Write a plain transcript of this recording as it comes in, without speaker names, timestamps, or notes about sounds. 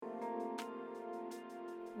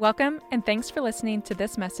Welcome, and thanks for listening to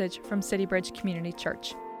this message from CityBridge Community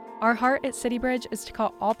Church. Our heart at CityBridge is to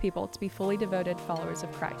call all people to be fully devoted followers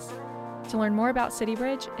of Christ. To learn more about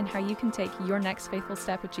CityBridge and how you can take your next faithful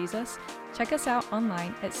step with Jesus, check us out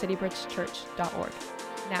online at citybridgechurch.org.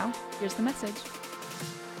 Now, here's the message.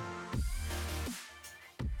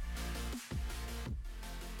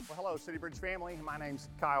 Well, hello, CityBridge family. My name's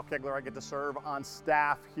Kaigler. I get to serve on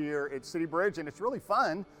staff here at CityBridge, and it's really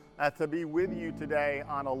fun to be with you today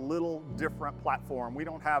on a little different platform. We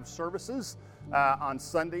don't have services on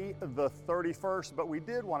Sunday the 31st, but we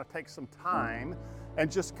did want to take some time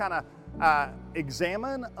and just kind of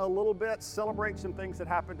examine a little bit, celebrate some things that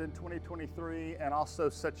happened in 2023, and also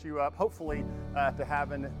set you up, hopefully, to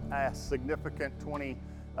having a significant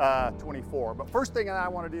 2024. But first thing I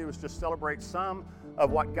want to do is just celebrate some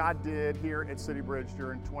of what God did here at CityBridge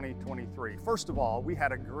during 2023. First of all, we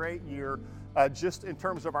had a great year just in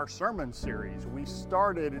terms of our sermon series. We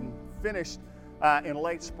started and finished in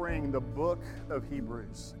late spring the book of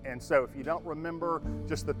Hebrews. And so if you don't remember,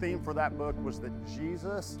 just the theme for that book was that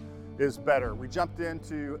Jesus is better. We jumped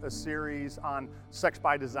into a series on sex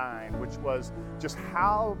by design, which was just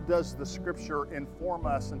how does the scripture inform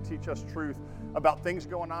us and teach us truth about things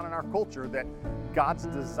going on in our culture, that God's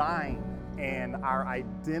design and our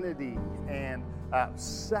identity and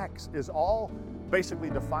sex is all basically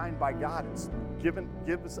defined by God. It's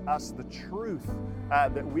gives us the truth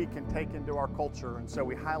that we can take into our culture. And so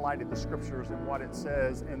we highlighted the scriptures and what it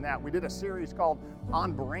says in that. We did a series called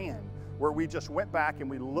On Brand, where we just went back and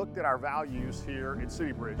we looked at our values here at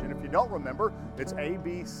CityBridge. And if you don't remember, it's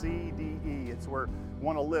ABCDE. It's where we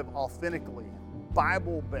want to live authentically,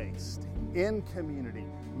 Bible-based, in community,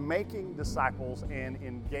 making disciples and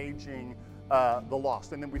engaging the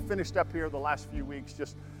lost. And then we finished up here the last few weeks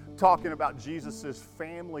just talking about Jesus's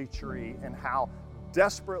family tree and how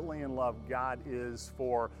desperately in love God is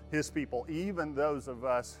for his people, even those of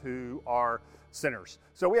us who are sinners.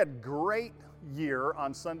 So we had a great year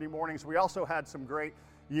on Sunday mornings. We also had some great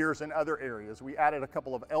years in other areas. We added a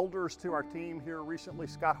couple of elders to our team here recently,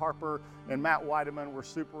 Scott Harper and Matt Weideman. We're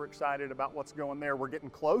super excited about what's going there. We're getting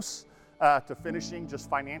close to finishing just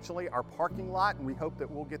financially our parking lot, and we hope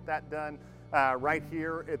that we'll get that done right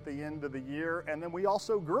here at the end of the year. And then we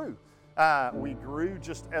also grew. We grew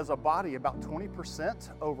just as a body about 20%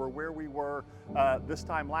 over where we were this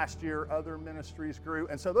time last year. Other ministries grew.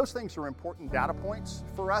 And so those things are important data points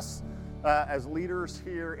for us as leaders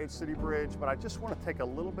here at CityBridge. But I just want to take a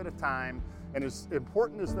little bit of time, and as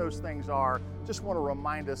important as those things are, just want to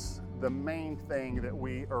remind us the main thing that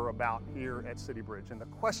we are about here at CityBridge. And the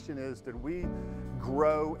question is, did we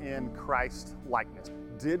grow in Christ likeness?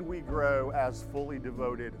 Did we grow as fully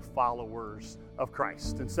devoted followers of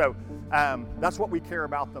Christ? And so that's what we care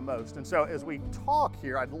about the most. And so as we talk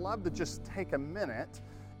here, I'd love to just take a minute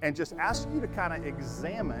and just ask you to kind of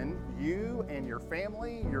examine you and your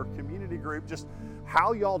family, your community group, just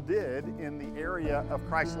how y'all did in the area of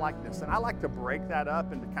Christ likeness. And I like to break that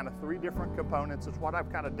up into kind of three different components. It's what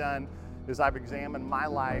I've kind of done is I've examined my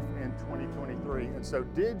life in 2023. And so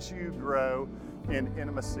did you grow in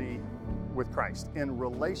intimacy with Christ, in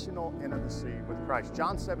relational intimacy with Christ?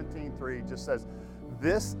 John 17:3 just says,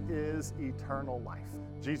 this is eternal life.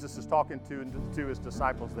 Jesus is talking to his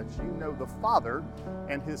disciples that you know the Father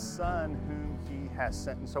and his Son whom he has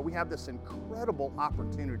sent. And so we have this incredible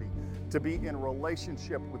opportunity to be in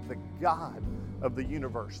relationship with the God of the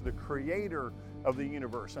universe, the creator of the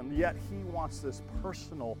universe. And yet he wants this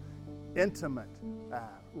personal, intimate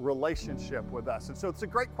relationship with us. And so it's a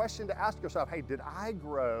great question to ask yourself, hey, did I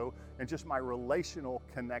grow in just my relational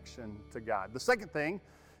connection to God? The second thing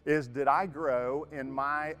is, did I grow in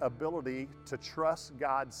my ability to trust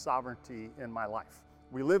God's sovereignty in my life?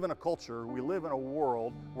 We live in a culture, we live in a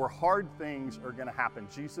world where hard things are going to happen.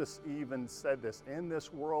 Jesus even said this, in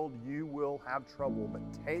this world you will have trouble, but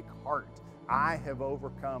take heart. I have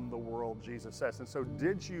overcome the world, Jesus says. And so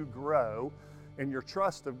did you grow in your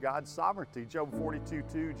trust of God's sovereignty? Job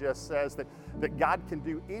 42:2 just says that God can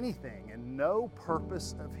do anything and no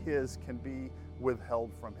purpose of his can be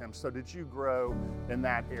withheld from him. So did you grow in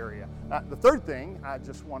that area? The third thing I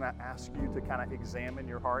just want to ask you to kind of examine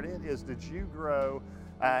your heart in is, did you grow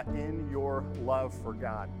in your love for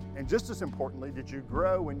God? And just as importantly, did you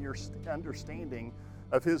grow in your understanding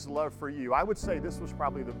of his love for you? I would say this was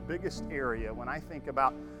probably the biggest area when I think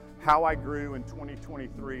about how I grew in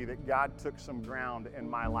 2023, that God took some ground in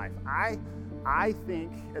my life. I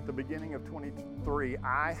think at the beginning of 2023,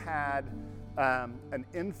 I had an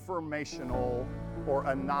informational or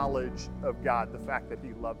a knowledge of God, the fact that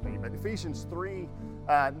he loved me. But Ephesians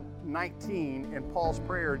 3:19 in Paul's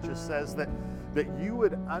prayer just says that that you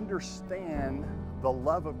would understand the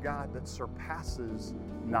love of God that surpasses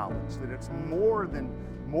knowledge, that it's more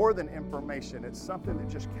than information. It's something that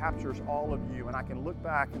just captures all of you, and I can look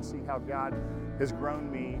back and see how God has grown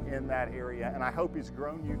me in that area, and I hope He's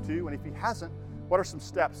grown you too. And if He hasn't, what are some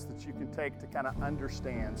steps that you can take to kind of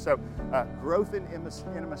understand? So growth in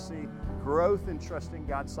intimacy, growth in trusting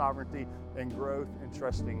God's sovereignty, and growth in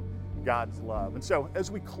trusting God's love. And so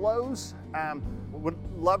as we close, would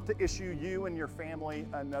love to issue you and your family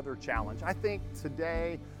another challenge. I think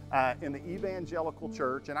today in the evangelical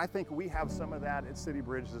church, and I think we have some of that at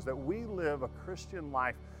CityBridge, is that we live a Christian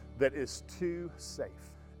life that is too safe,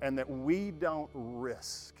 and that we don't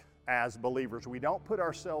risk as believers. We don't put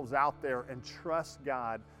ourselves out there and trust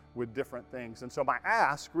God with different things. And so my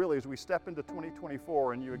ask really as we step into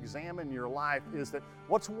 2024 and you examine your life is that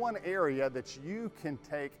what's one area that you can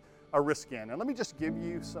take a risk in? And let me just give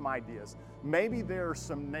you some ideas. Maybe there are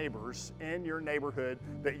some neighbors in your neighborhood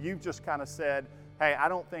that you've just kind of said, hey, I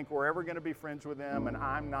don't think we're ever going to be friends with them, and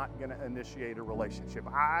I'm not going to initiate a relationship.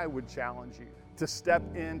 I would challenge you to step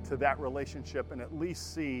into that relationship and at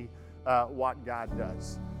least see what God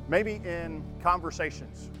does. Maybe in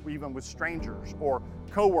conversations, even with strangers or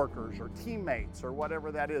coworkers or teammates or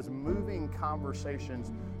whatever that is, moving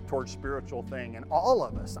conversations towards spiritual thing. And all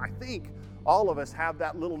of us, I think all of us have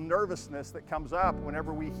that little nervousness that comes up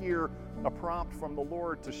whenever we hear a prompt from the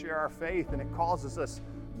Lord to share our faith, and it causes us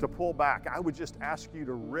to pull back. I would just ask you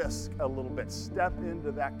to risk a little bit, step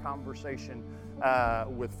into that conversation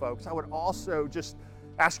with folks. I would also just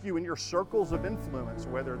ask you in your circles of influence,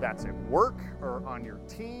 whether that's at work or on your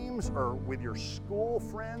teams or with your school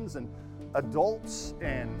friends and adults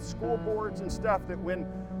and school boards and stuff, that when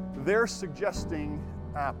they're suggesting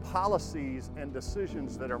policies and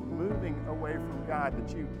decisions that are moving away from God,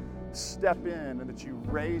 that you step in and that you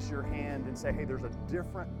raise your hand and say, hey, there's a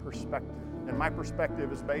different perspective. And my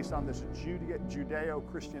perspective is based on this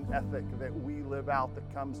Judeo-Christian ethic that we live out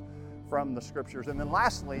that comes from the scriptures. And then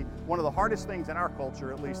lastly, one of the hardest things in our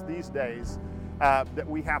culture, at least these days, that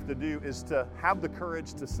we have to do is to have the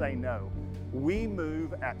courage to say no. We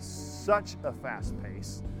move at such a fast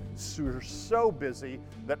pace, we're so busy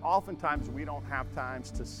that oftentimes we don't have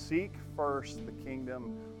times to seek first the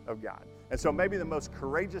kingdom of God. And so maybe the most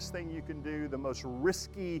courageous thing you can do, the most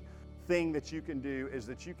risky thing that you can do, is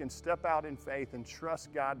that you can step out in faith and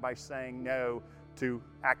trust God by saying no to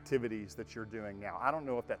activities that you're doing now. I don't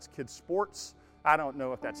know if that's kids' sports. I don't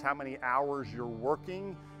know if that's how many hours you're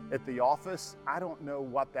working at the office. I don't know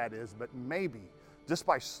what that is, but maybe just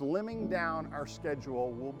by slimming down our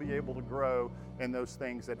schedule, we'll be able to grow in those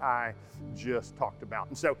things that I just talked about.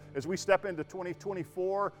 And so as we step into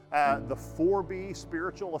 2024, the 4B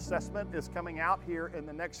spiritual assessment is coming out here in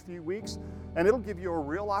the next few weeks, and it'll give you a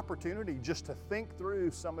real opportunity just to think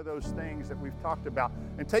through some of those things that we've talked about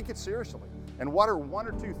and take it seriously. And what are one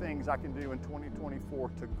or two things I can do in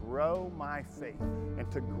 2024 to grow my faith and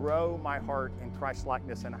to grow my heart in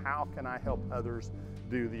Christ-likeness, and how can I help others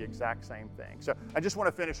do the exact same thing? So I just want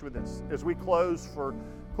to finish with this. As we close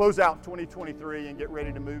out 2023 and get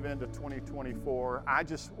ready to move into 2024, I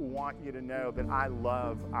just want you to know that I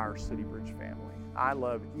love our CityBridge family. I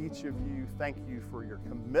love each of you. Thank you for your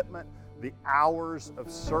commitment, the hours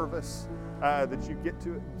of service that you get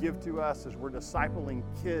to give to us as we're discipling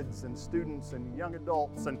kids and students and young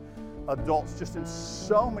adults and adults just in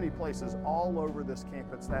so many places all over this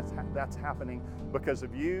campus. That's happening because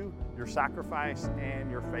of you, your sacrifice,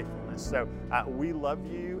 and your faithfulness. So we love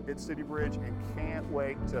you at CityBridge and can't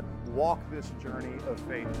wait to walk this journey of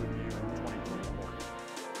faith with you in 2024.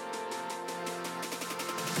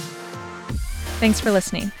 Thanks for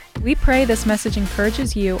listening. We pray this message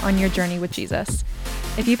encourages you on your journey with Jesus.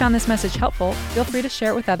 If you found this message helpful, feel free to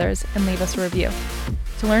share it with others and leave us a review.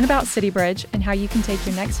 To learn about CityBridge and how you can take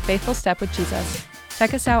your next faithful step with Jesus,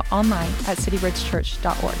 check us out online at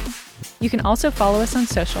citybridgechurch.org. You can also follow us on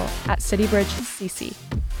social at CityBridgeCC.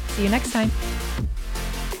 See you next time.